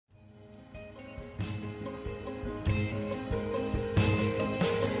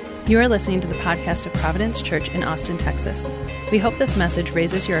You are listening to the podcast of Providence Church in Austin, Texas. We hope this message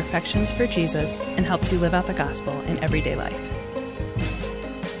raises your affections for Jesus and helps you live out the gospel in everyday life.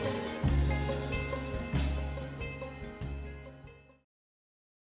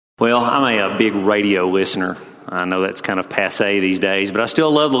 Well, I'm a big radio listener. I know that's kind of passé these days, but I still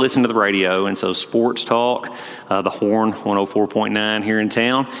love to listen to the radio. And so sports talk, the Horn 104.9 here in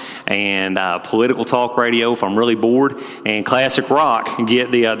town, and political talk radio if I'm really bored, and classic rock get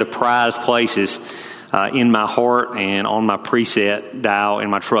the prized places in my heart and on my preset dial in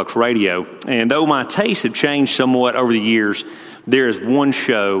my truck's radio. And though my tastes have changed somewhat over the years, there is one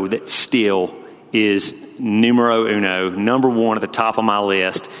show that still is numero uno, number one at the top of my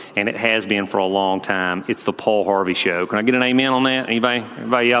list, and it has been for a long time. It's the Paul Harvey Show. Can I get an amen on that?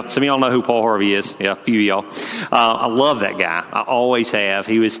 Anybody else? Some of y'all know who Paul Harvey is. Yeah, a few of y'all. I love that guy. I always have.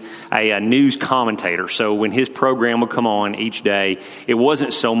 He was a news commentator, so when his program would come on each day, it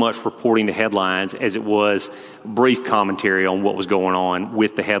wasn't so much reporting the headlines as it was brief commentary on what was going on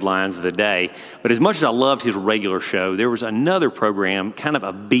with the headlines of the day. But as much as I loved his regular show, there was another program, kind of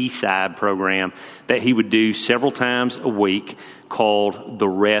a B-side program, that he would do several times a week called The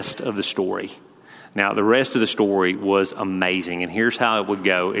Rest of the Story. Now, The Rest of the Story was amazing, and here's how it would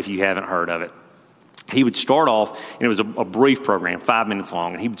go if you haven't heard of it. He would start off, and it was a brief program, 5 minutes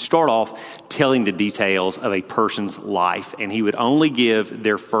long, and he would start off telling the details of a person's life, and he would only give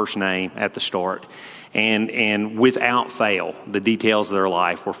their first name at the start. And without fail, the details of their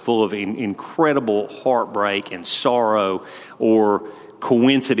life were full of incredible heartbreak and sorrow, or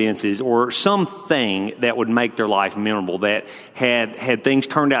coincidences, or something that would make their life memorable, that had things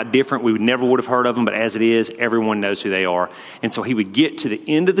turned out different, we never would have heard of them, but as it is, everyone knows who they are. And so he would get to the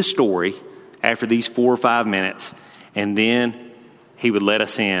end of the story after these 4 or 5 minutes, and then he would let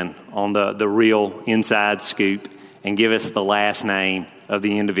us in on the real inside scoop and give us the last name of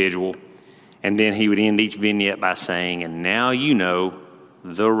the individual. And then he would end each vignette by saying, "And now you know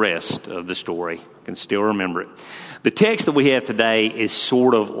the rest of the story." I can still remember it. The text that we have today is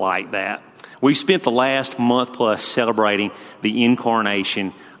sort of like that. We've spent the last month plus celebrating the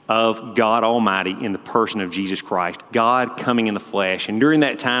incarnation of God Almighty in the person of Jesus Christ, God coming in the flesh. And during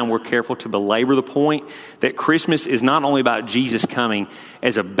that time, we're careful to belabor the point that Christmas is not only about Jesus coming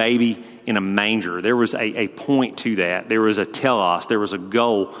as a baby in a manger. There was a point to that. There was a telos. There was a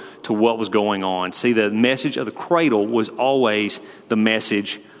goal to what was going on. See, the message of the cradle was always the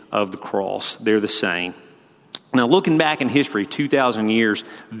message of the cross. They're the same. Now, looking back in history, 2,000 years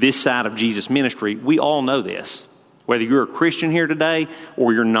this side of Jesus' ministry, we all know this. Whether you're a Christian here today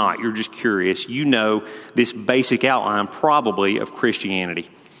or you're not, you're just curious, you know this basic outline probably of Christianity,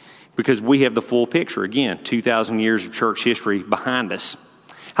 because we have the full picture. Again, 2,000 years of church history behind us.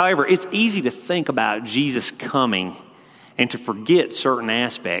 However, it's easy to think about Jesus coming and to forget certain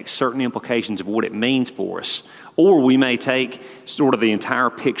aspects, certain implications of what it means for us. Or we may take sort of the entire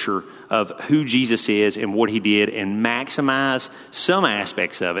picture of who Jesus is and what he did and maximize some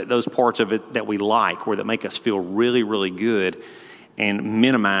aspects of it, those parts of it that we like or that make us feel really, really good, and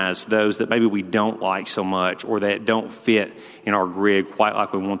minimize those that maybe we don't like so much or that don't fit in our grid quite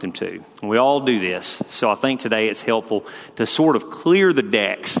like we want them to. And we all do this. So I think today it's helpful to sort of clear the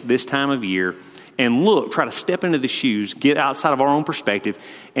decks this time of year and try to step into the shoes, get outside of our own perspective,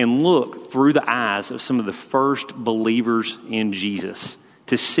 and look through the eyes of some of the first believers in Jesus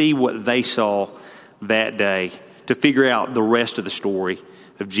to see what they saw that day, to figure out the rest of the story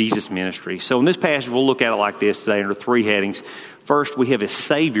of Jesus' ministry. So in this passage, we'll look at it like this today under 3 headings. First, we have a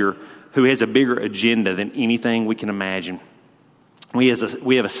Savior who has a bigger agenda than anything we can imagine. We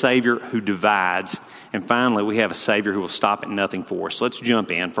have a Savior who divides. And finally, we have a Savior who will stop at nothing for us. So let's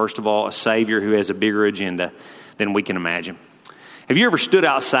jump in. First of all, a Savior who has a bigger agenda than we can imagine. Have you ever stood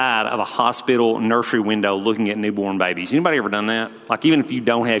outside of a hospital nursery window looking at newborn babies? Anybody ever done that? Like, even if you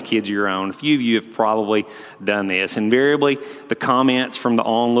don't have kids of your own, a few of you have probably done this. Invariably, the comments from the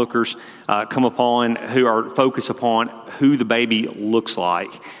onlookers come upon who are focused upon who the baby looks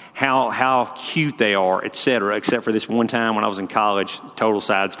like, how cute they are, etc. Except for this one time when I was in college, total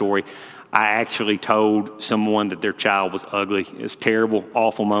side story, I actually told someone that their child was ugly. It was a terrible,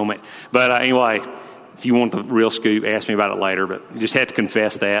 awful moment. But anyway, if you want the real scoop, ask me about it later. But just had to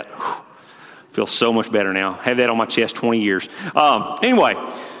confess that. Feel so much better now. Had that on my chest 20 years. Anyway,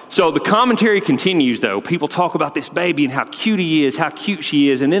 So the commentary continues, though. People talk about this baby and how cute he is, how cute she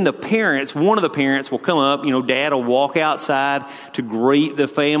is. And then the parents, one of the parents will come up, dad will walk outside to greet the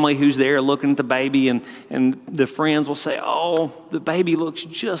family who's there looking at the baby. And the friends will say, oh, the baby looks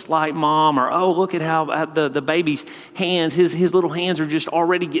just like mom. Or, oh, look at how the baby's hands, his little hands are just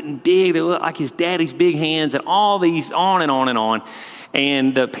already getting big. They look like his daddy's big hands, and all these on and on and on.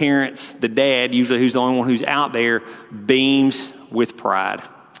 And the parents, the dad, usually who's the only one who's out there, beams with pride.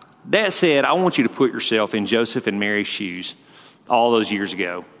 That said, I want you to put yourself in Joseph and Mary's shoes all those years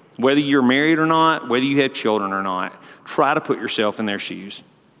ago. Whether you're married or not, whether you have children or not, try to put yourself in their shoes.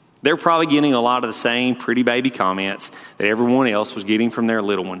 They're probably getting a lot of the same pretty baby comments that everyone else was getting from their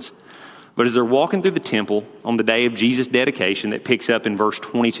little ones. But as they're walking through the temple on the day of Jesus' dedication, that picks up in verse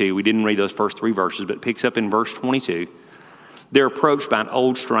 22, we didn't read those first 3 verses, but it picks up in verse 22, they're approached by an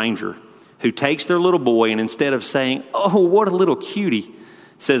old stranger who takes their little boy and instead of saying, oh, what a little cutie,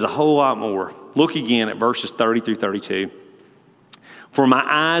 says a whole lot more. Look again at verses 30 through 32. For my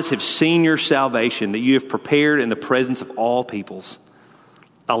eyes have seen your salvation that you have prepared in the presence of all peoples,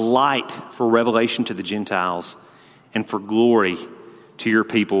 a light for revelation to the Gentiles and for glory to your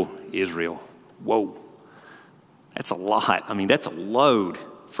people Israel. Whoa, that's a lot. I mean, that's a load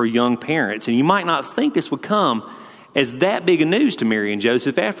for young parents. And you might not think this would come as that big a news to Mary and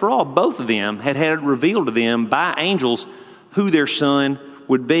Joseph. After all, both of them had had it revealed to them by angels who their son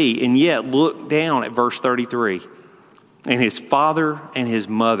would be. And yet, look down at verse 33. And his father and his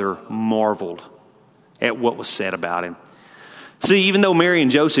mother marveled at what was said about him. See, even though Mary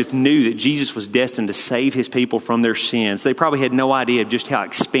and Joseph knew that Jesus was destined to save his people from their sins, they probably had no idea of just how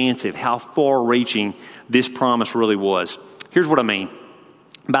expansive, how far-reaching this promise really was. Here's what I mean.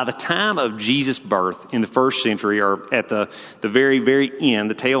 By the time of Jesus' birth in the first century, or at the very, very end,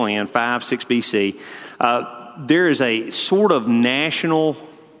 the tail end, 5, 6 BC, there is a sort of national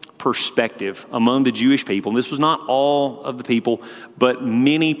perspective among the Jewish people. And this was not all of the people, but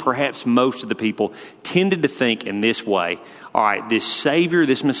many, perhaps most of the people, tended to think in this way. All right, this Savior,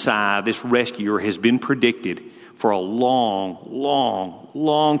 this Messiah, this rescuer has been predicted for a long, long,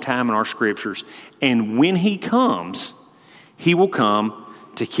 long time in our scriptures. And when he comes, he will come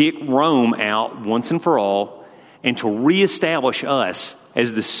to kick Rome out once and for all and to reestablish us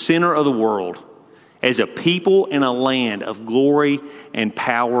as the center of the world, as a people in a land of glory and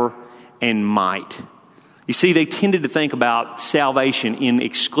power and might. You see, they tended to think about salvation in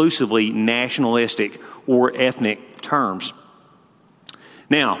exclusively nationalistic or ethnic terms.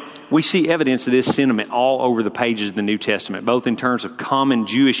 Now, we see evidence of this sentiment all over the pages of the New Testament, both in terms of common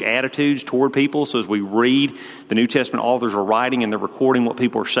Jewish attitudes toward people. So as we read, the New Testament authors are writing and they're recording what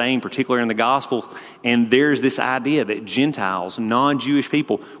people are saying, particularly in the gospel. And there's this idea that Gentiles, non-Jewish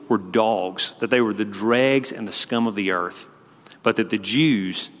people, were dogs, that they were the dregs and the scum of the earth, but that the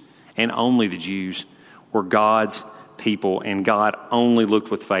Jews, and only the Jews, were God's people, and God only looked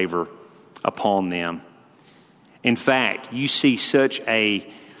with favor upon them. In fact, you see such a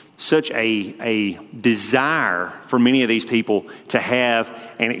desire for many of these people to have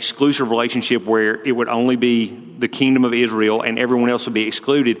an exclusive relationship where it would only be the kingdom of Israel and everyone else would be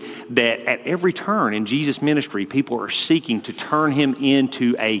excluded, that at every turn in Jesus' ministry, people are seeking to turn him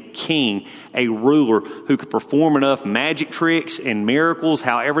into a king, a ruler who could perform enough magic tricks and miracles,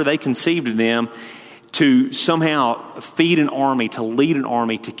 however they conceived of them, to somehow feed an army, to lead an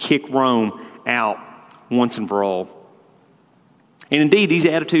army, to kick Rome out once and for all. And indeed, these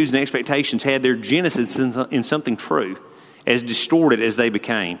attitudes and expectations had their genesis in something true, as distorted as they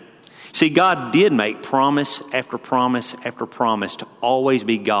became. See, God did make promise after promise after promise to always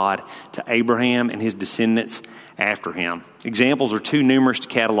be God to Abraham and his descendants after him. Examples are too numerous to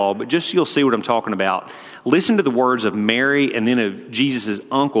catalog, but just so you'll see what I'm talking about, listen to the words of Mary and then of Jesus'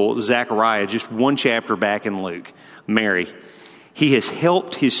 uncle, Zechariah, just one chapter back in Luke. Mary, he has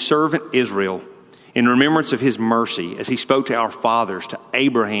helped his servant Israel in remembrance of his mercy, as he spoke to our fathers, to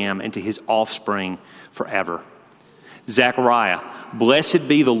Abraham, and to his offspring forever. Zechariah, blessed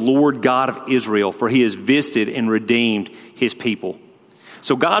be the Lord God of Israel, for he has visited and redeemed his people.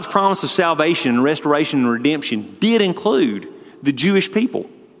 So God's promise of salvation and restoration and redemption did include the Jewish people.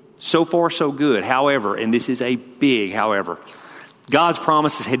 So far, so good. However, and this is a big however, God's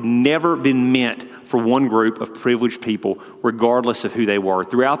promises had never been meant for one group of privileged people, regardless of who they were.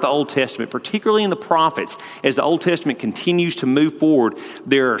 Throughout the Old Testament, particularly in the prophets, as the Old Testament continues to move forward,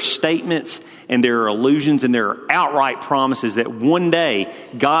 there are statements and there are allusions and there are outright promises that one day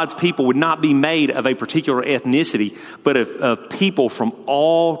God's people would not be made of a particular ethnicity, but of people from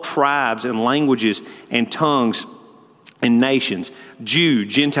all tribes and languages and tongues and nations, Jew,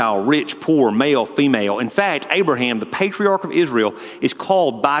 Gentile, rich, poor, male, female. In fact, Abraham, the patriarch of Israel, is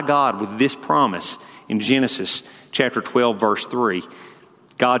called by God with this promise in Genesis chapter 12, verse 3.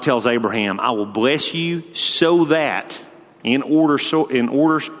 God tells Abraham, I will bless you so that, so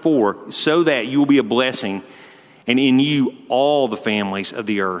that you will be a blessing, and in you all the families of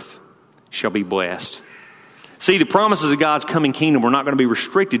the earth shall be blessed. See, the promises of God's coming kingdom were not going to be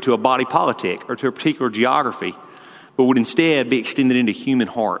restricted to a body politic or to a particular geography, but would instead be extended into human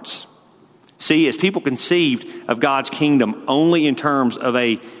hearts. See, as people conceived of God's kingdom only in terms of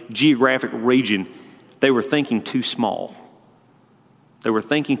a geographic region, they were thinking too small. They were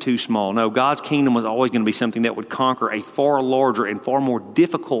thinking too small. No, God's kingdom was always going to be something that would conquer a far larger and far more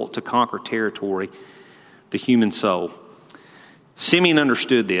difficult to conquer territory, the human soul. Simeon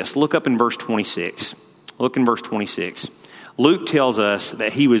understood this. Look up in verse 26. Look in verse 26. Luke tells us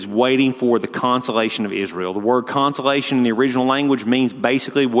that he was waiting for the consolation of Israel. The word consolation in the original language means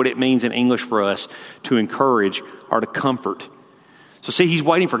basically what it means in English for us, to encourage or to comfort. So see, he's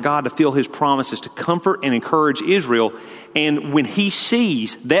waiting for God to fulfill his promises to comfort and encourage Israel. And when he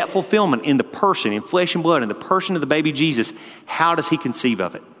sees that fulfillment in the person, in flesh and blood, in the person of the baby Jesus, how does he conceive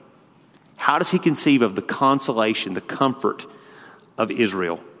of it? How does he conceive of the consolation, the comfort of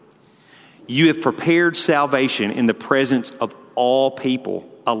Israel? You have prepared salvation in the presence of all people,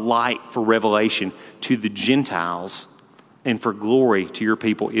 a light for revelation to the Gentiles and for glory to your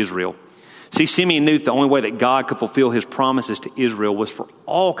people Israel. See, Simeon knew the only way that God could fulfill his promises to Israel was for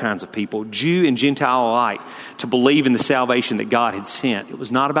all kinds of people, Jew and Gentile alike, to believe in the salvation that God had sent. It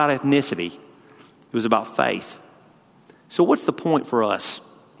was not about ethnicity. It was about faith. So what's the point for us?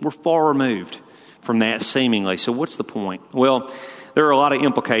 We're far removed from that seemingly. So what's the point? Well, there are a lot of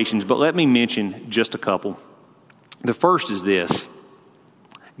implications, but let me mention just a couple. The first is this.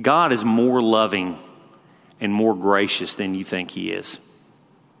 God is more loving and more gracious than you think he is.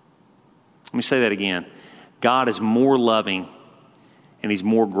 Let me say that again. God is more loving and he's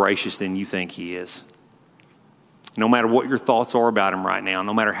more gracious than you think he is. No matter what your thoughts are about him right now,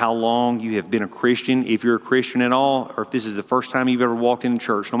 no matter how long you have been a Christian, if you're a Christian at all, or if this is the first time you've ever walked into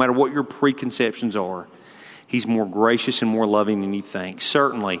church, no matter what your preconceptions are, he's more gracious and more loving than you think.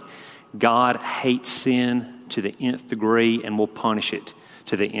 Certainly, God hates sin to the nth degree and will punish it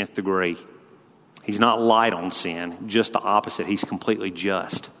to the nth degree. He's not light on sin, just the opposite. He's completely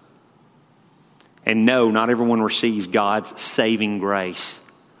just. And no, not everyone receives God's saving grace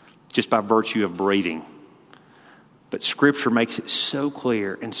just by virtue of breathing. But Scripture makes it so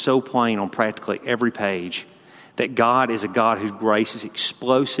clear and so plain on practically every page that God is a God whose grace is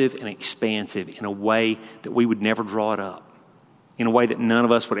explosive and expansive in a way that we would never draw it up, in a way that none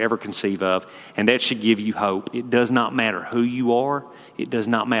of us would ever conceive of, and that should give you hope. It does not matter who you are. It does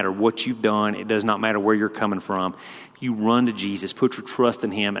not matter what you've done. It does not matter where you're coming from. You run to Jesus, put your trust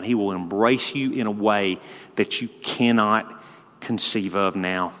in him, and he will embrace you in a way that you cannot conceive of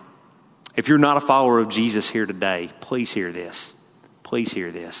now. If you're not a follower of Jesus here today, please hear this. Please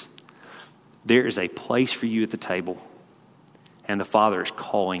hear this. There is a place for you at the table, and the Father is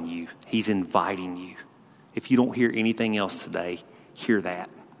calling you. He's inviting you. If you don't hear anything else today, hear that.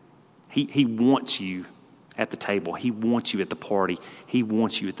 He wants you at the table. He wants you at the party. He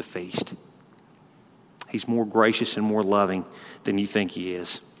wants you at the feast. He's more gracious and more loving than you think he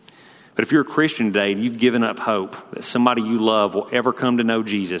is. But if you're a Christian today and you've given up hope that somebody you love will ever come to know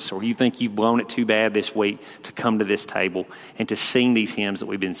Jesus, or you think you've blown it too bad this week to come to this table and to sing these hymns that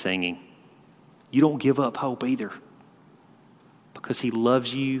we've been singing, you don't give up hope either, because he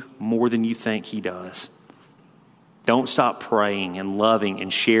loves you more than you think he does. Don't stop praying and loving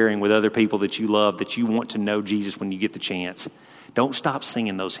and sharing with other people that you love, that you want to know Jesus when you get the chance. Don't stop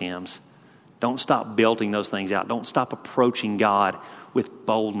singing those hymns. Don't stop belting those things out. Don't stop approaching God with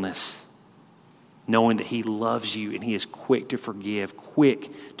boldness, knowing that he loves you and he is quick to forgive,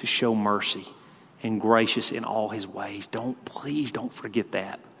 quick to show mercy, and gracious in all his ways. Please don't forget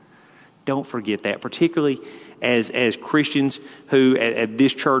that. Don't forget that, particularly as Christians who at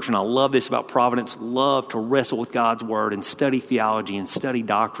this church, and I love this about Providence, love to wrestle with God's word and study theology and study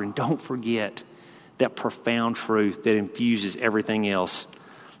doctrine. Don't forget that profound truth that infuses everything else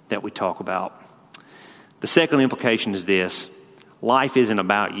that we talk about. The second implication is this. Life isn't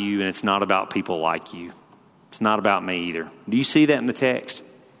about you, and it's not about people like you. It's not about me either. Do you see that in the text?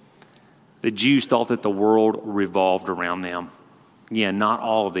 The Jews thought that the world revolved around them. Yeah, not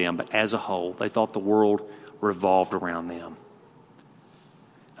all of them, but as a whole, they thought the world revolved around them.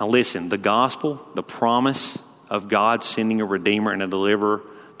 Now listen, the gospel, the promise of God sending a redeemer and a deliverer,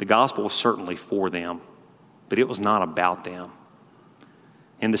 the gospel was certainly for them, but it was not about them.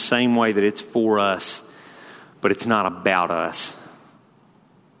 In the same way that it's for us, but it's not about us.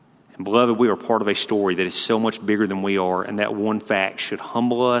 And beloved, we are part of a story that is so much bigger than we are, and that one fact should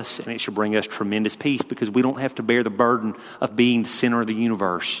humble us, and it should bring us tremendous peace, because we don't have to bear the burden of being the center of the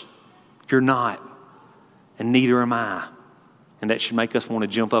universe. You're not, and neither am I. And that should make us want to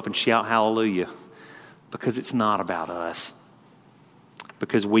jump up and shout hallelujah, because it's not about us.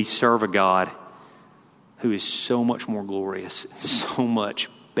 Because we serve a God who is so much more glorious, and so much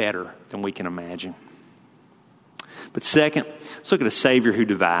better than we can imagine. But second, let's look at a Savior who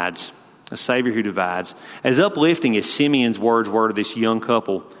divides. A Savior who divides. As uplifting as Simeon's words were to this young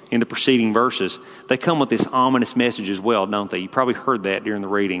couple in the preceding verses, they come with this ominous message as well, don't they? You probably heard that during the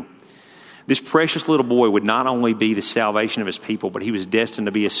reading. This precious little boy would not only be the salvation of his people, but he was destined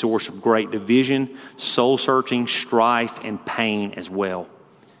to be a source of great division, soul-searching, strife, and pain as well,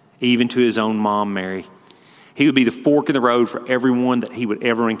 even to his own mom, Mary. He would be the fork in the road for everyone that he would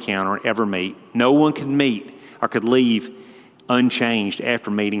ever encounter and ever meet. No one could meet or could leave unchanged after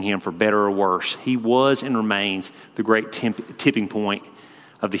meeting him, for better or worse. He was and remains the great tipping point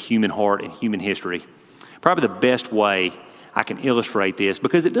of the human heart and human history. Probably the best way I can illustrate this,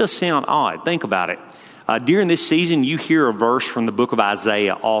 because it does sound odd. Think about it. During this season, you hear a verse from the book of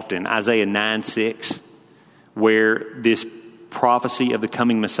Isaiah often, Isaiah 9:6, where this prophecy of the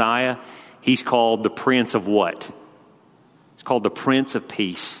coming Messiah, he's called the Prince of what? It's called the Prince of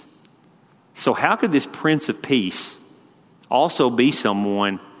Peace. So how could this Prince of Peace also be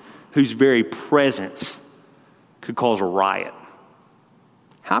someone whose very presence could cause a riot?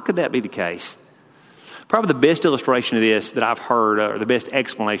 How could that be the case? Probably the best illustration of this that I've heard, or the best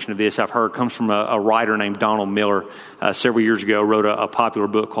explanation of this I've heard, comes from a writer named Donald Miller. Several years ago, wrote a popular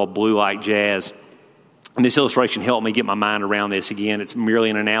book called Blue Like Jazz. And this illustration helped me get my mind around this. Again, it's merely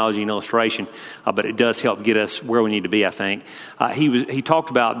an analogy and illustration, but it does help get us where we need to be, I think. He talked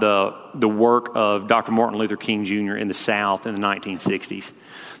about the work of Dr. Martin Luther King Jr. in the South in the 1960s.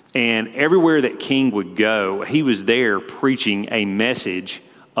 And everywhere that King would go, he was there preaching a message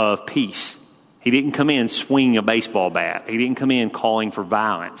of peace. He didn't come in swinging a baseball bat. He didn't come in calling for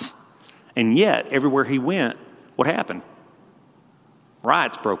violence. And yet, everywhere he went, what happened?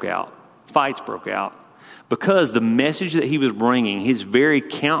 Riots broke out. Fights broke out. Because the message that he was bringing, his very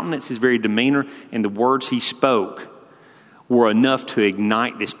countenance, his very demeanor, and the words he spoke were enough to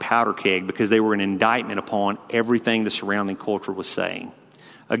ignite this powder keg, because they were an indictment upon everything the surrounding culture was saying.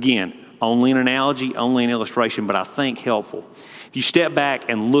 Again, only an analogy, only an illustration, but I think helpful. If you step back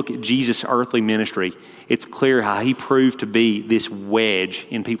and look at Jesus' earthly ministry, it's clear how he proved to be this wedge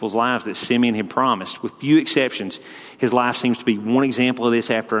in people's lives that Simeon had promised. With few exceptions, his life seems to be one example of this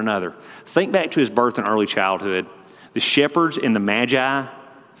after another. Think back to his birth and early childhood. The shepherds and the magi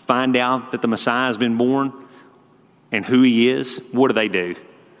find out that the Messiah has been born and who he is. What do?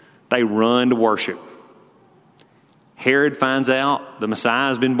 They run to worship. Herod finds out the Messiah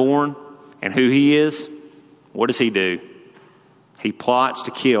has been born and who he is. What does he do? He plots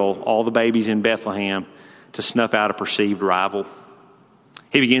to kill all the babies in Bethlehem to snuff out a perceived rival.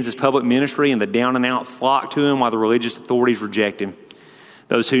 He begins his public ministry, and the down and out flock to him while the religious authorities reject him.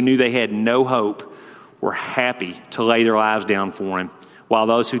 Those who knew they had no hope were happy to lay their lives down for him, while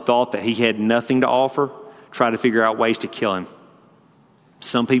those who thought that he had nothing to offer tried to figure out ways to kill him.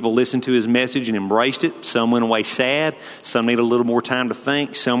 Some people listened to his message and embraced it. Some went away sad. Some needed a little more time to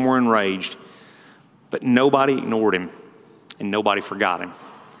think. Some were enraged. But nobody ignored him, and nobody forgot him.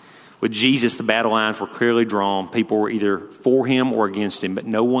 With Jesus, the battle lines were clearly drawn. People were either for him or against him, but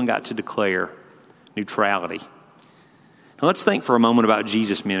no one got to declare neutrality. Now let's think for a moment about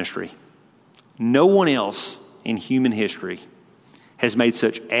Jesus' ministry. No one else in human history has made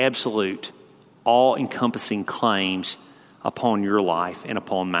such absolute, all-encompassing claims upon your life and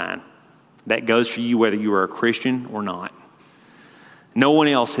upon mine. That goes for you whether you are a Christian or not. No one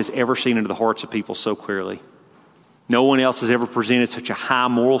else has ever seen into the hearts of people so clearly. No one else has ever presented such a high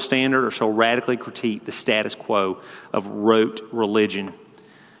moral standard or so radically critiqued the status quo of rote religion.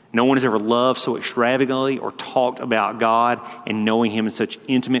 No one has ever loved so extravagantly or talked about God and knowing him in such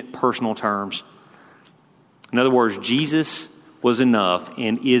intimate personal terms. In other words, Jesus was enough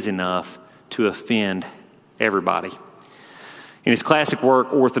and is enough to offend everybody. In his classic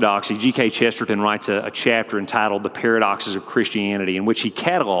work, Orthodoxy, G.K. Chesterton writes a chapter entitled The Paradoxes of Christianity, in which he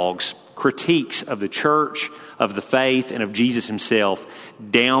catalogs critiques of the church, of the faith, and of Jesus himself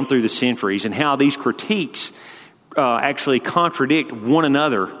down through the centuries, and how these critiques actually contradict one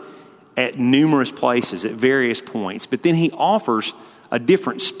another at numerous places, at various points. But then he offers a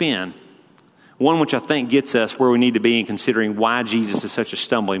different spin, one which I think gets us where we need to be in considering why Jesus is such a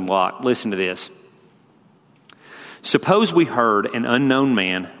stumbling block. Listen to this. Suppose we heard an unknown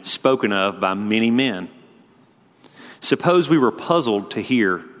man spoken of by many men. Suppose we were puzzled to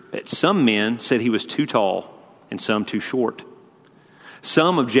hear that some men said he was too tall and some too short.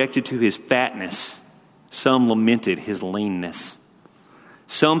 Some objected to his fatness. Some lamented his leanness.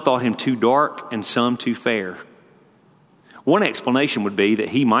 Some thought him too dark and some too fair. One explanation would be that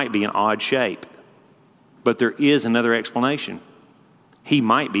he might be an odd shape. But there is another explanation. He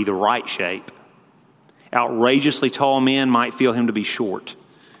might be the right shape. Outrageously tall men might feel him to be short.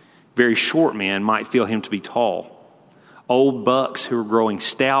 Very short men might feel him to be tall. Old bucks who are growing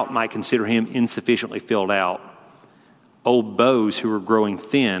stout might consider him insufficiently filled out. Old beaux who are growing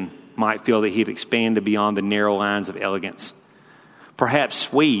thin might feel that he had expanded beyond the narrow lines of elegance. Perhaps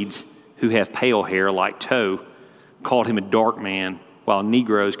Swedes who have pale hair like Toe called him a dark man, while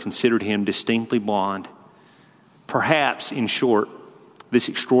Negroes considered him distinctly blonde. Perhaps, in short, this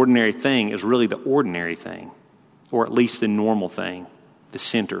extraordinary thing is really the ordinary thing, or at least the normal thing, the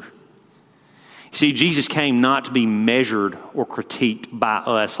center. You see, Jesus came not to be measured or critiqued by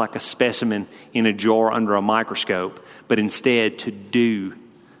us like a specimen in a jar under a microscope, but instead to do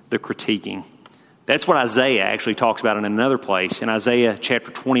the critiquing. That's what Isaiah actually talks about in another place. In Isaiah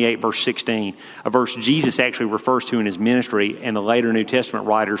chapter 28, verse 16, a verse Jesus actually refers to in his ministry, and the later New Testament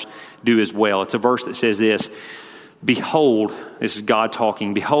writers do as well. It's a verse that says this: "Behold," this is God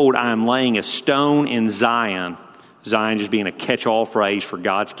talking, "behold, I am laying a stone in Zion." Zion just being a catch-all phrase for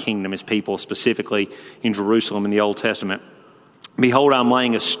God's kingdom, his people, specifically in Jerusalem in the Old Testament. "Behold, I'm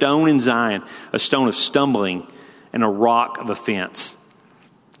laying a stone in Zion, a stone of stumbling and a rock of offense."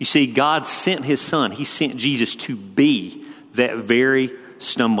 You see, God sent his son. He sent Jesus to be that very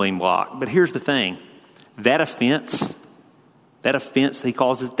stumbling block. But here's the thing. That offense he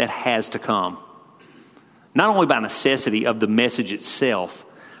calls it, that has to come. Not only by necessity of the message itself,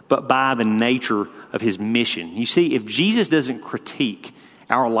 but by the nature of his mission. You see, if Jesus doesn't critique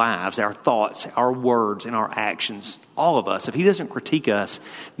our lives, our thoughts, our words, and our actions, all of us, if he doesn't critique us,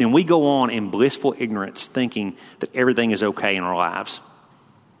 then we go on in blissful ignorance thinking that everything is okay in our lives.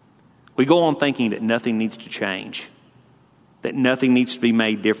 We go on thinking that nothing needs to change, that nothing needs to be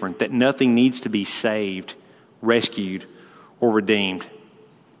made different, that nothing needs to be saved, rescued, or redeemed.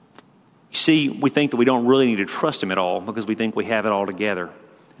 You see, we think that we don't really need to trust him at all because we think we have it all together.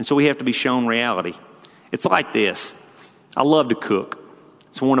 And so we have to be shown reality. It's like this. I love to cook.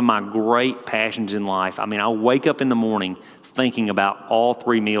 It's one of my great passions in life. I mean, I wake up in the morning thinking about all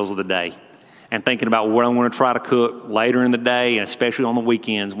 3 meals of the day and thinking about what I'm going to try to cook later in the day, and especially on the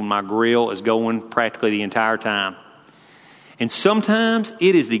weekends when my grill is going practically the entire time. And sometimes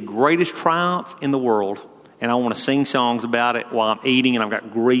it is the greatest triumph in the world, and I want to sing songs about it while I'm eating, and I've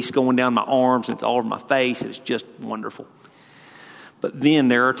got grease going down my arms, and it's all over my face, and it's just wonderful. But then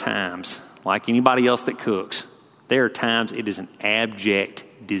there are times, like anybody else that cooks, there are times it is an abject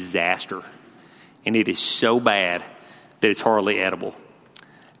disaster, and it is so bad that it's hardly edible.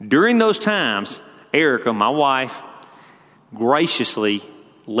 During those times, Erica, my wife, graciously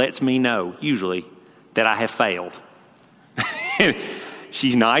lets me know, usually, that I have failed.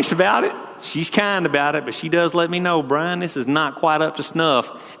 She's nice about it. She's kind about it, but she does let me know, "Brian, this is not quite up to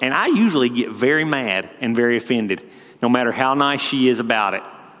snuff." And I usually get very mad and very offended, no matter how nice she is about it.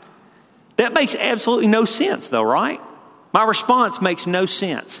 That makes absolutely no sense, though, right? My response makes no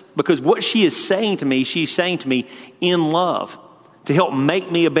sense, because what she is saying to me, she's saying to me in love, to help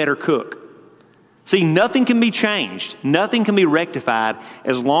make me a better cook. See, nothing can be changed. Nothing can be rectified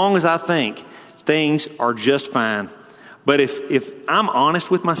as long as I think things are just fine. But if I'm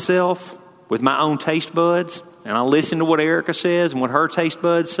honest with myself, with my own taste buds, and I listen to what Erica says and what her taste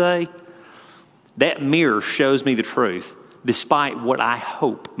buds say, that mirror shows me the truth, despite what I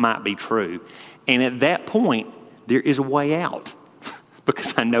hope might be true. And at that point, there is a way out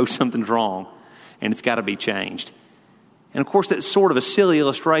because I know something's wrong and it's got to be changed. And of course, that's sort of a silly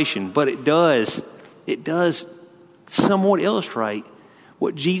illustration, but it does somewhat illustrate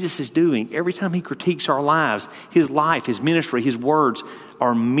what Jesus is doing. Every time he critiques our lives, his life, his ministry, his words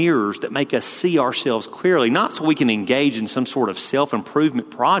are mirrors that make us see ourselves clearly, not so we can engage in some sort of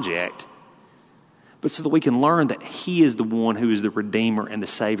self-improvement project, but so that we can learn that he is the one who is the Redeemer and the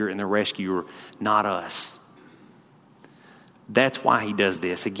Savior and the Rescuer, not us. That's why he does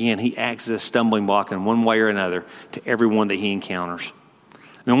this. Again, he acts as a stumbling block in one way or another to everyone that he encounters.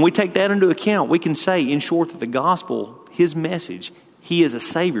 And when we take that into account, we can say, in short, that the gospel, his message, he is a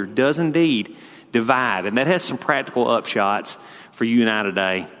Savior, does indeed divide. And that has some practical upshots for you and I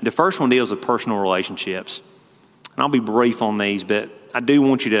today. The first one deals with personal relationships. And I'll be brief on these, but I do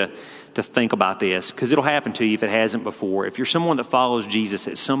want you to think about this, because it'll happen to you if it hasn't before. If you're someone that follows Jesus,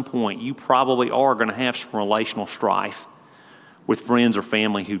 at some point, you probably are going to have some relational strife with friends or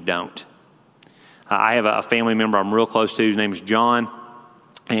family who don't. I have a family member I'm real close to. His name is John.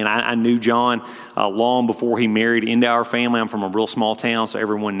 And I knew John long before he married into our family. I'm from a real small town, so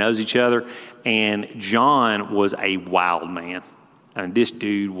everyone knows each other. And John was a wild man. And this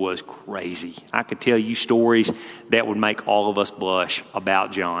dude was crazy. I could tell you stories that would make all of us blush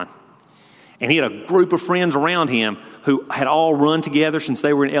about John. And he had a group of friends around him who had all run together since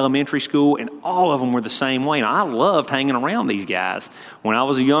they were in elementary school, and all of them were the same way. And I loved hanging around these guys when I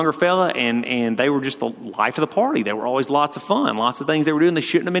was a younger fella, and they were just the life of the party. They were always lots of fun, lots of things they were doing they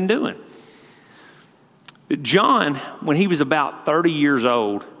shouldn't have been doing. But John, when he was about 30 years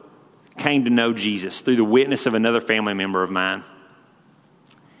old, came to know Jesus through the witness of another family member of mine.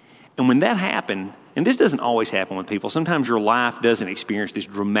 And when that happened, and this doesn't always happen with people. Sometimes your life doesn't experience this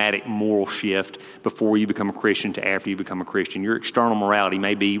dramatic moral shift before you become a Christian to after you become a Christian. Your external morality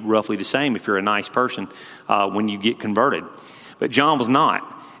may be roughly the same if you're a nice person when you get converted. But John was not.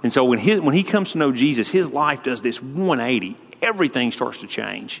 And so when he comes to know Jesus, his life does this 180. Everything starts to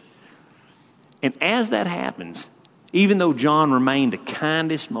change. And as that happens, even though John remained the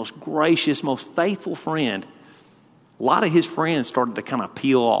kindest, most gracious, most faithful friend, a lot of his friends started to kind of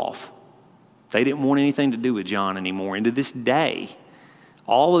peel off. They didn't want anything to do with John anymore. And to this day,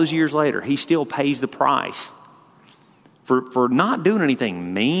 all those years later, he still pays the price for not doing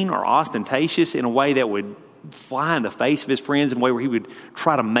anything mean or ostentatious in a way that would fly in the face of his friends in a way where he would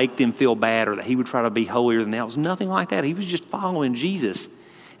try to make them feel bad or that he would try to be holier than that. It was nothing like that. He was just following Jesus.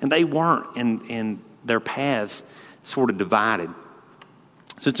 And they weren't, and their paths sort of divided.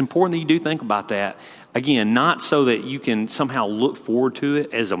 So it's important that you do think about that. Again, not so that you can somehow look forward to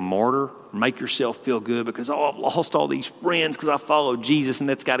it as a martyr, make yourself feel good because, I've lost all these friends because I followed Jesus and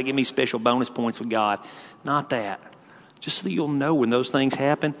that's got to give me special bonus points with God. Not that. Just so that you'll know when those things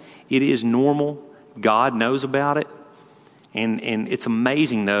happen, it is normal. God knows about it. And it's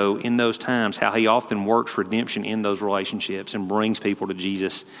amazing, though, in those times how he often works redemption in those relationships and brings people to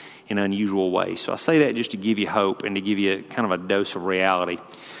Jesus in unusual ways. So I say that just to give you hope and to give you kind of a dose of reality.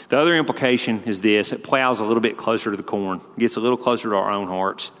 The other implication is this. It plows a little bit closer to the corn. It gets a little closer to our own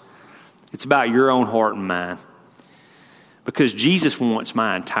hearts. It's about your own heart and mine. Because Jesus wants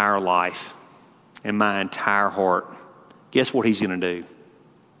my entire life and my entire heart. Guess what he's going to do?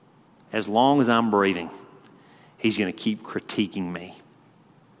 As long as I'm breathing, he's going to keep critiquing me.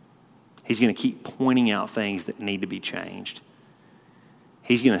 He's going to keep pointing out things that need to be changed.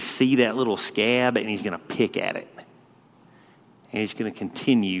 He's going to see that little scab and he's going to pick at it. And he's going to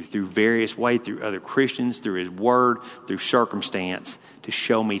continue through various ways, through other Christians, through his word, through circumstance, to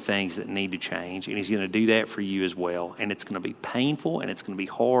show me things that need to change. And he's going to do that for you as well. And it's going to be painful and it's going to be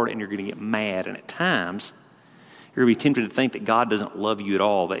hard and you're going to get mad. And at times, you're going to be tempted to think that God doesn't love you at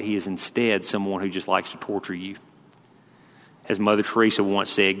all, that he is instead someone who just likes to torture you. As Mother Teresa once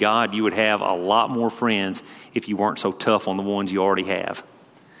said, God, you would have a lot more friends if you weren't so tough on the ones you already have.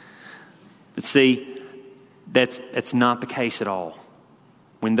 But see, that's not the case at all.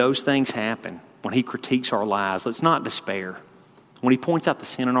 When those things happen, when he critiques our lives, let's not despair. When he points out the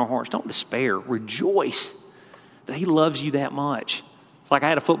sin in our hearts, don't despair. Rejoice that he loves you that much. It's like I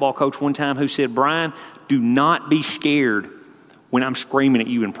had a football coach one time who said, Brian, do not be scared when I'm screaming at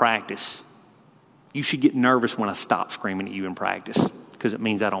you in practice. You should get nervous when I stop screaming at you in practice because it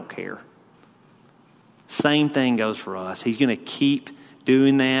means I don't care. Same thing goes for us. He's going to keep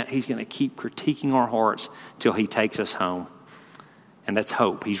doing that. He's going to keep critiquing our hearts till he takes us home. And that's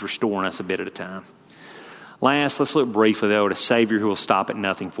hope. He's restoring us a bit at a time. Last, let's look briefly, though, at a Savior who will stop at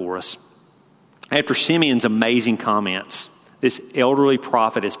nothing for us. After Simeon's amazing comments, this elderly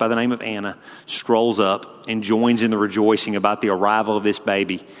prophetess by the name of Anna strolls up and joins in the rejoicing about the arrival of this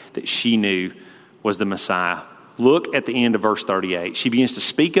baby that she knew was the Messiah. Look at the end of verse 38. She begins to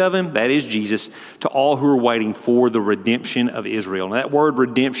speak of him, that is Jesus, to all who are waiting for the redemption of Israel. Now, that word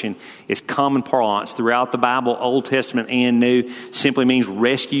redemption is common parlance throughout the Bible, Old Testament and New. Simply means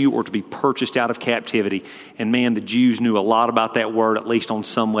rescue or to be purchased out of captivity. And man, the Jews knew a lot about that word, at least on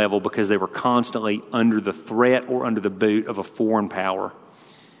some level, because they were constantly under the threat or under the boot of a foreign power.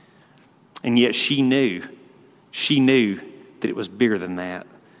 And yet she knew that it was bigger than that.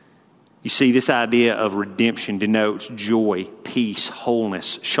 You see, this idea of redemption denotes joy, peace,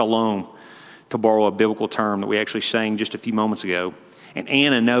 wholeness, shalom, to borrow a biblical term that we actually sang just a few moments ago. And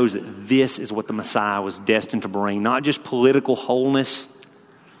Anna knows that this is what the Messiah was destined to bring, not just political wholeness,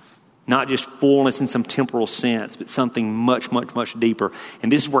 not just fullness in some temporal sense, but something much, much, much deeper.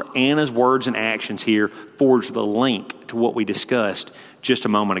 And this is where Anna's words and actions here forge the link to what we discussed just a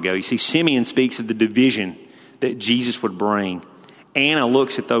moment ago. You see, Simeon speaks of the division that Jesus would bring. Anna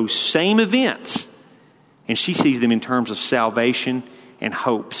looks at those same events and she sees them in terms of salvation and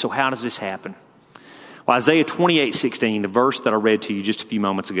hope. So how does this happen? Well, Isaiah 28:16, the verse that I read to you just a few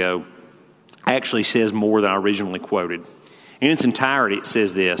moments ago, actually says more than I originally quoted. In its entirety, it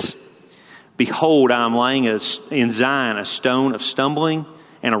says this: "Behold, I am laying in Zion a stone of stumbling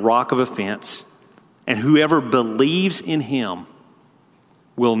and a rock of offense, and whoever believes in him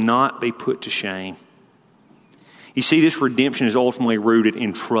will not be put to shame." You see, this redemption is ultimately rooted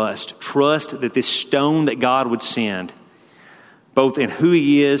in trust. Trust that this stone that God would send, both in who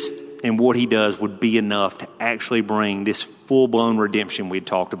he is and what he does, would be enough to actually bring this full-blown redemption we had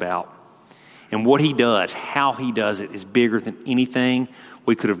talked about. And what he does, how he does it, is bigger than anything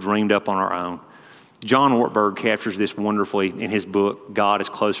we could have dreamed up on our own. John Ortberg captures this wonderfully in his book, God is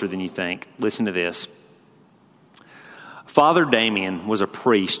Closer Than You Think. Listen to this. Father Damien was a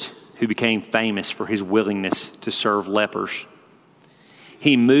priest who became famous for his willingness to serve lepers.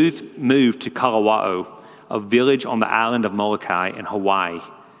 He moved to Kalawa'u, a village on the island of Molokai in Hawaii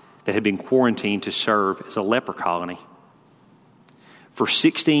that had been quarantined to serve as a leper colony. For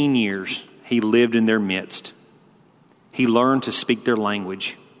 16 years, he lived in their midst. He learned to speak their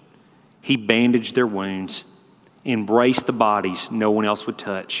language. He bandaged their wounds, embraced the bodies no one else would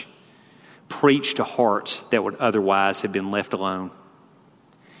touch, preached to hearts that would otherwise have been left alone.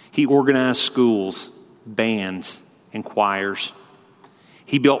 He organized schools, bands, and choirs.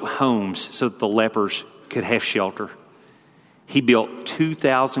 He built homes so that the lepers could have shelter. He built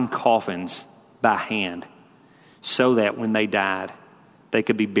 2,000 coffins by hand so that when they died, they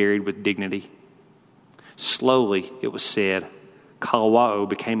could be buried with dignity. Slowly, it was said, Kalawa'u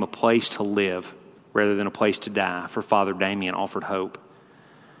became a place to live rather than a place to die, for Father Damien offered hope.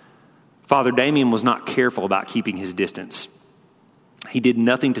 Father Damien was not careful about keeping his distance. He did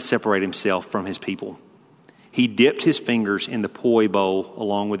nothing to separate himself from his people. He dipped his fingers in the poi bowl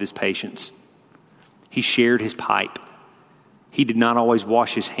along with his patients. He shared his pipe. He did not always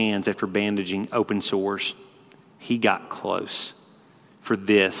wash his hands after bandaging open sores. He got close. For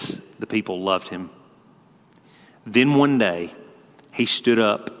this, the people loved him. Then one day, he stood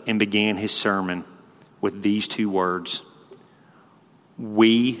up and began his sermon with these two words: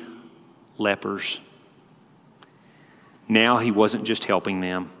 "We lepers." Now he wasn't just helping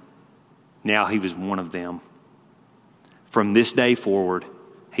them. Now he was one of them. From this day forward,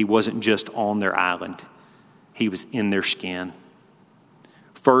 he wasn't just on their island. He was in their skin.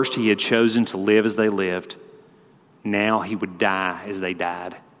 First, he had chosen to live as they lived. Now he would die as they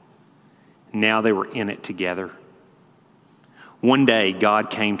died. Now they were in it together. One day, God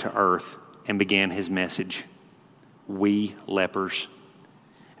came to earth and began his message: "We lepers."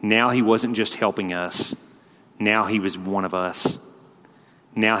 Now he wasn't just helping us. Now he was one of us.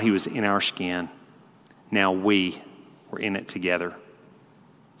 Now he was in our skin. Now we were in it together.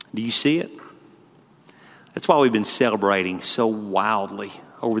 Do you see it? That's why we've been celebrating so wildly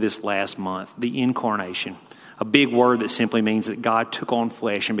over this last month, the incarnation. A big word that simply means that God took on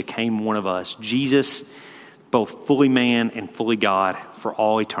flesh and became one of us. Jesus, both fully man and fully God for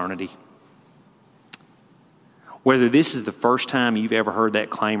all eternity. Whether this is the first time you've ever heard that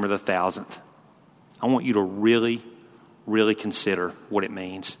claim or the 1,000th, I want you to really, really consider what it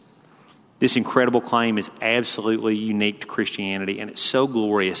means. This incredible claim is absolutely unique to Christianity, and it's so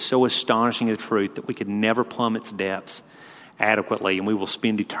glorious, so astonishing a truth that we could never plumb its depths adequately, and we will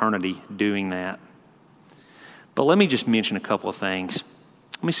spend eternity doing that. But let me just mention a couple of things.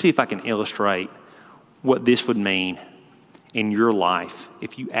 Let me see if I can illustrate what this would mean in your life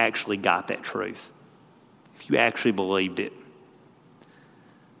if you actually got that truth, if you actually believed it,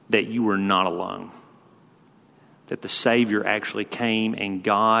 that you were not alone, that the Savior actually came, and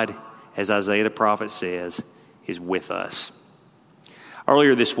God, as Isaiah the prophet says, is with us.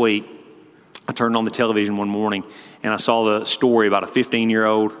 Earlier this week, I turned on the television one morning and I saw the story about a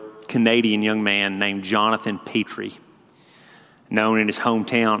 15-year-old Canadian young man named Jonathan Petrie, known in his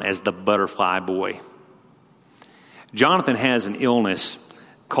hometown as the Butterfly Boy. Jonathan has an illness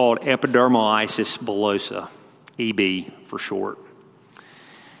called epidermolysis bullosa, EB for short.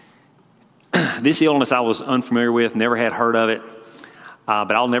 This illness I was unfamiliar with, never had heard of it,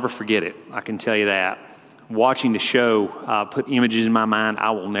 but I'll never forget it. I can tell you that. Watching the show put images in my mind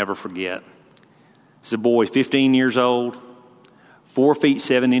I will never forget. It's a boy, 15 years old, 4 feet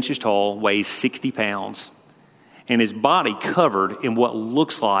 7 inches tall, weighs 60 pounds, and his body covered in what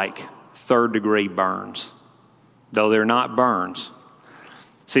looks like third-degree burns, though they're not burns.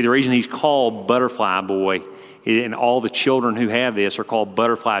 See, the reason he's called Butterfly Boy, and all the children who have this are called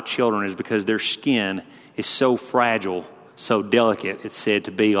butterfly children, is because their skin is so fragile, so delicate, it's said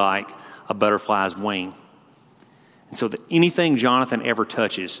to be like a butterfly's wing. And so that anything Jonathan ever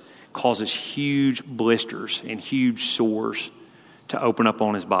touches causes huge blisters and huge sores to open up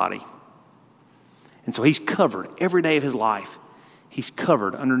on his body. And so he's covered every day of his life. He's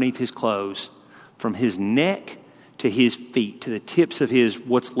covered underneath his clothes from his neck to his feet, to the tips of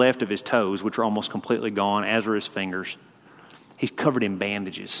what's left of his toes, which are almost completely gone, as are his fingers. He's covered in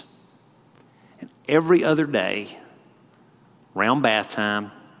bandages. And every other day, around bath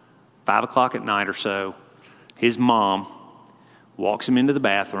time, 5 o'clock at night or so, his mom walks him into the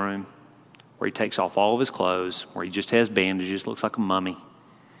bathroom where he takes off all of his clothes, where he just has bandages, looks like a mummy.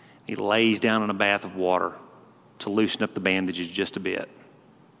 He lays down in a bath of water to loosen up the bandages just a bit.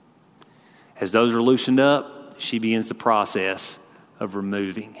 As those are loosened up, she begins the process of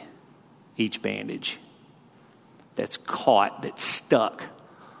removing each bandage that's caught, that's stuck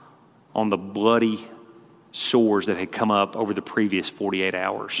on the bloody sores that had come up over the previous 48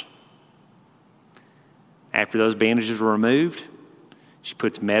 hours. After those bandages were removed, she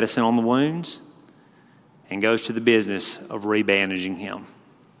puts medicine on the wounds and goes to the business of rebandaging him.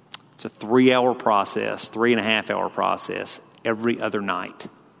 It's a 3-hour process, 3.5-hour process every other night,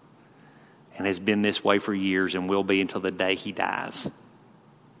 and has been this way for years and will be until the day he dies.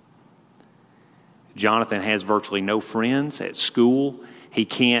 Jonathan has virtually no friends at school. He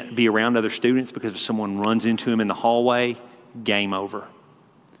can't be around other students because if someone runs into him in the hallway, game over.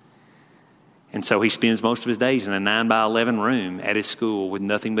 And so he spends most of his days in a 9-by-11 room at his school with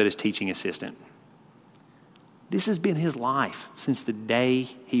nothing but his teaching assistant. This has been his life since the day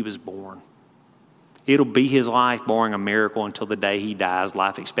he was born. It'll be his life, barring a miracle, until the day he dies.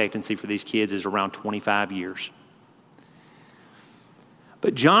 Life expectancy for these kids is around 25 years.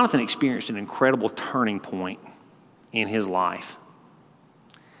 But Jonathan experienced an incredible turning point in his life.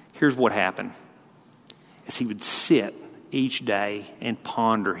 Here's what happened. As he would sit each day and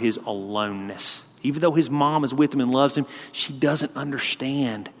ponder his aloneness. Even though his mom is with him and loves him, she doesn't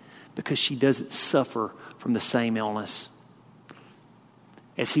understand because she doesn't suffer from the same illness.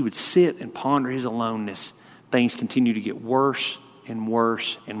 As he would sit and ponder his aloneness, things continue to get worse and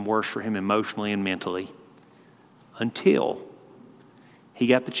worse and worse for him emotionally and mentally, until he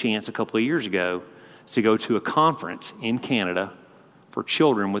got the chance a couple of years ago to go to a conference in Canada for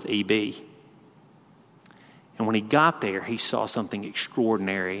children with EB. And when he got there, he saw something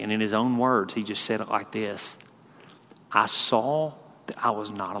extraordinary. And in his own words, he just said it like this: I saw that I was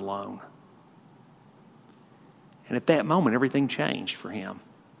not alone. And at that moment, everything changed for him.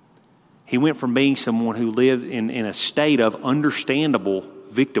 He went from being someone who lived in a state of understandable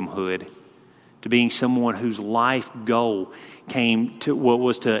victimhood to being someone whose life goal came to what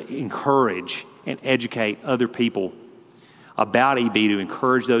was to encourage and educate other people about EB, to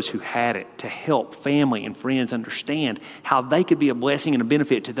encourage those who had it, to help family and friends understand how they could be a blessing and a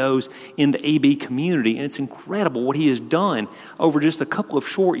benefit to those in the EB community. And it's incredible what he has done over just a couple of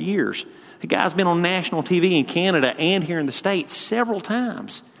short years. The guy's been on national TV in Canada and here in the States several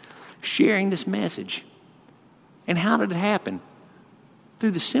times sharing this message. And how did it happen?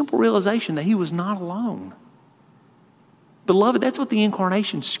 Through the simple realization that he was not alone. Beloved, that's what the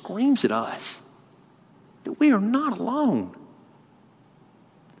incarnation screams at us, that we are not alone.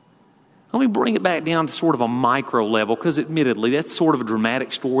 Let me bring it back down to sort of a micro level, because admittedly, that's sort of a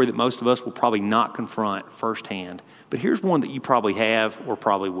dramatic story that most of us will probably not confront firsthand. But here's one that you probably have or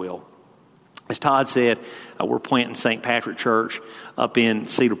probably will. As Todd said, we're planting St. Patrick Church up in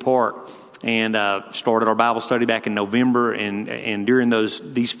Cedar Park, and started our Bible study back in November. And during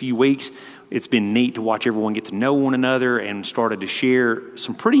these few weeks, it's been neat to watch everyone get to know one another, and started to share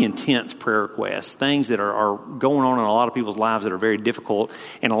some pretty intense prayer requests, things that are going on in a lot of people's lives that are very difficult,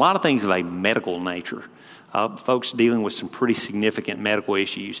 and a lot of things of a medical nature. Folks dealing with some pretty significant medical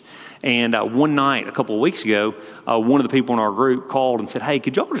issues. And one night, a couple of weeks ago, one of the people in our group called and said, "Hey,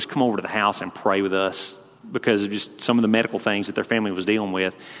 could y'all just come over to the house and pray with us?" Because of just some of the medical things that their family was dealing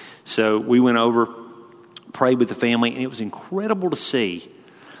with. So we went over, prayed with the family, and it was incredible to see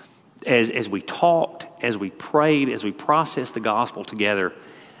as we talked, as we prayed, as we processed the gospel together,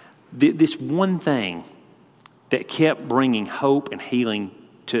 this one thing that kept bringing hope and healing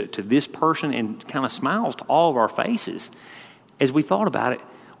to this person, and kind of smiles to all of our faces as we thought about it,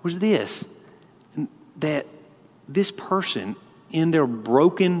 was this: that this person in their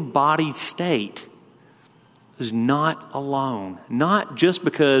broken body state is not alone. Not just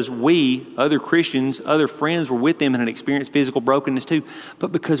because we, other Christians, other friends were with them and had experienced physical brokenness too,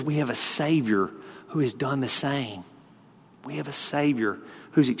 but because we have a Savior who has done the same. We have a Savior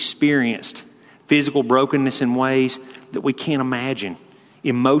who's experienced physical brokenness in ways that we can't imagine.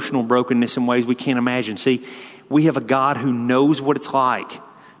 Emotional brokenness in ways we can't imagine. See, we have a God who knows what it's like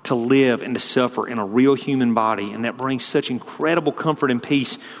to live and to suffer in a real human body, and that brings such incredible comfort and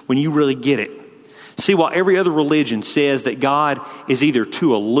peace when you really get it. See, while every other religion says that God is either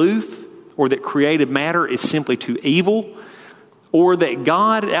too aloof or that created matter is simply too evil, or that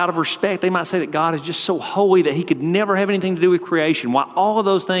God, out of respect, they might say that God is just so holy that he could never have anything to do with creation. While all of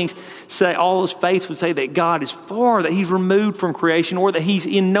those things say, all those faiths would say that God is far, that he's removed from creation, or that he's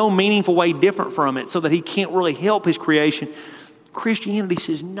in no meaningful way different from it so that he can't really help his creation. Christianity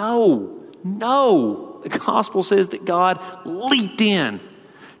says no. The gospel says that God leaped in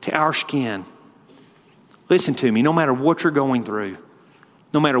to our skin. Listen to me, no matter what you're going through,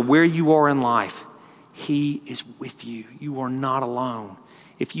 no matter where you are in life, he is with you. You are not alone.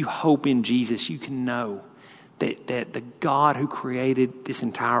 If you hope in Jesus, you can know that the God who created this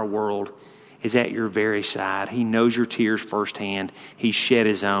entire world is at your very side. He knows your tears firsthand. He shed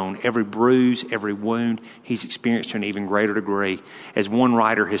his own. Every bruise, every wound, he's experienced to an even greater degree. As one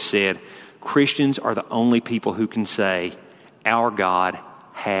writer has said, Christians are the only people who can say, our God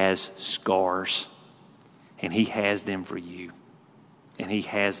has scars. And he has them for you. And he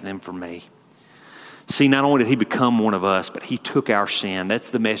has them for me. See, not only did he become one of us, but he took our sin.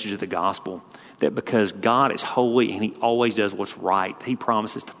 That's the message of the gospel. That because God is holy and he always does what's right, he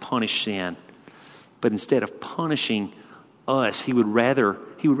promises to punish sin. But instead of punishing us, he would rather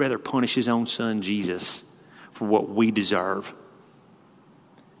punish his own son, Jesus, for what we deserve.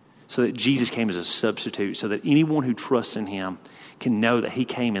 So that Jesus came as a substitute, so that anyone who trusts in him can know that he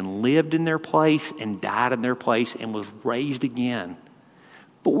came and lived in their place and died in their place and was raised again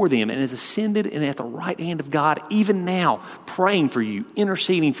for them and has ascended and at the right hand of God, even now, praying for you,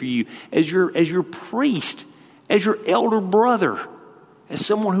 interceding for you as your priest, as your elder brother, as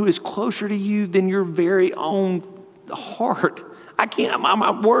someone who is closer to you than your very own heart.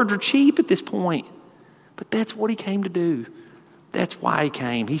 My words are cheap at this point, but that's what he came to do. That's why he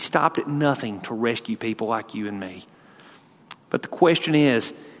came. He stopped at nothing to rescue people like you and me. But the question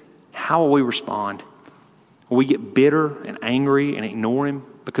is, how will we respond? Will we get bitter and angry and ignore him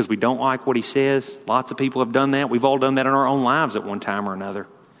because we don't like what he says? Lots of people have done that. We've all done that in our own lives at one time or another.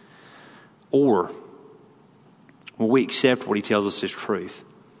 Or will we accept what he tells us is truth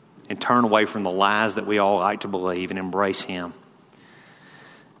and turn away from the lies that we all like to believe and embrace him?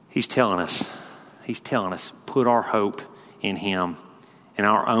 He's telling us, put our hope in him, and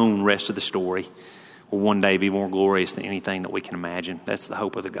our own rest of the story will one day be more glorious than anything that we can imagine. That's the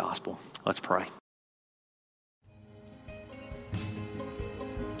hope of the gospel. Let's pray.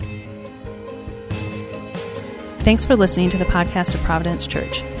 Thanks for listening to the podcast of Providence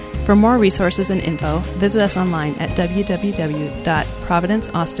Church. For more resources and info, visit us online at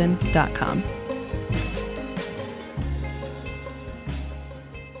www.providenceaustin.com.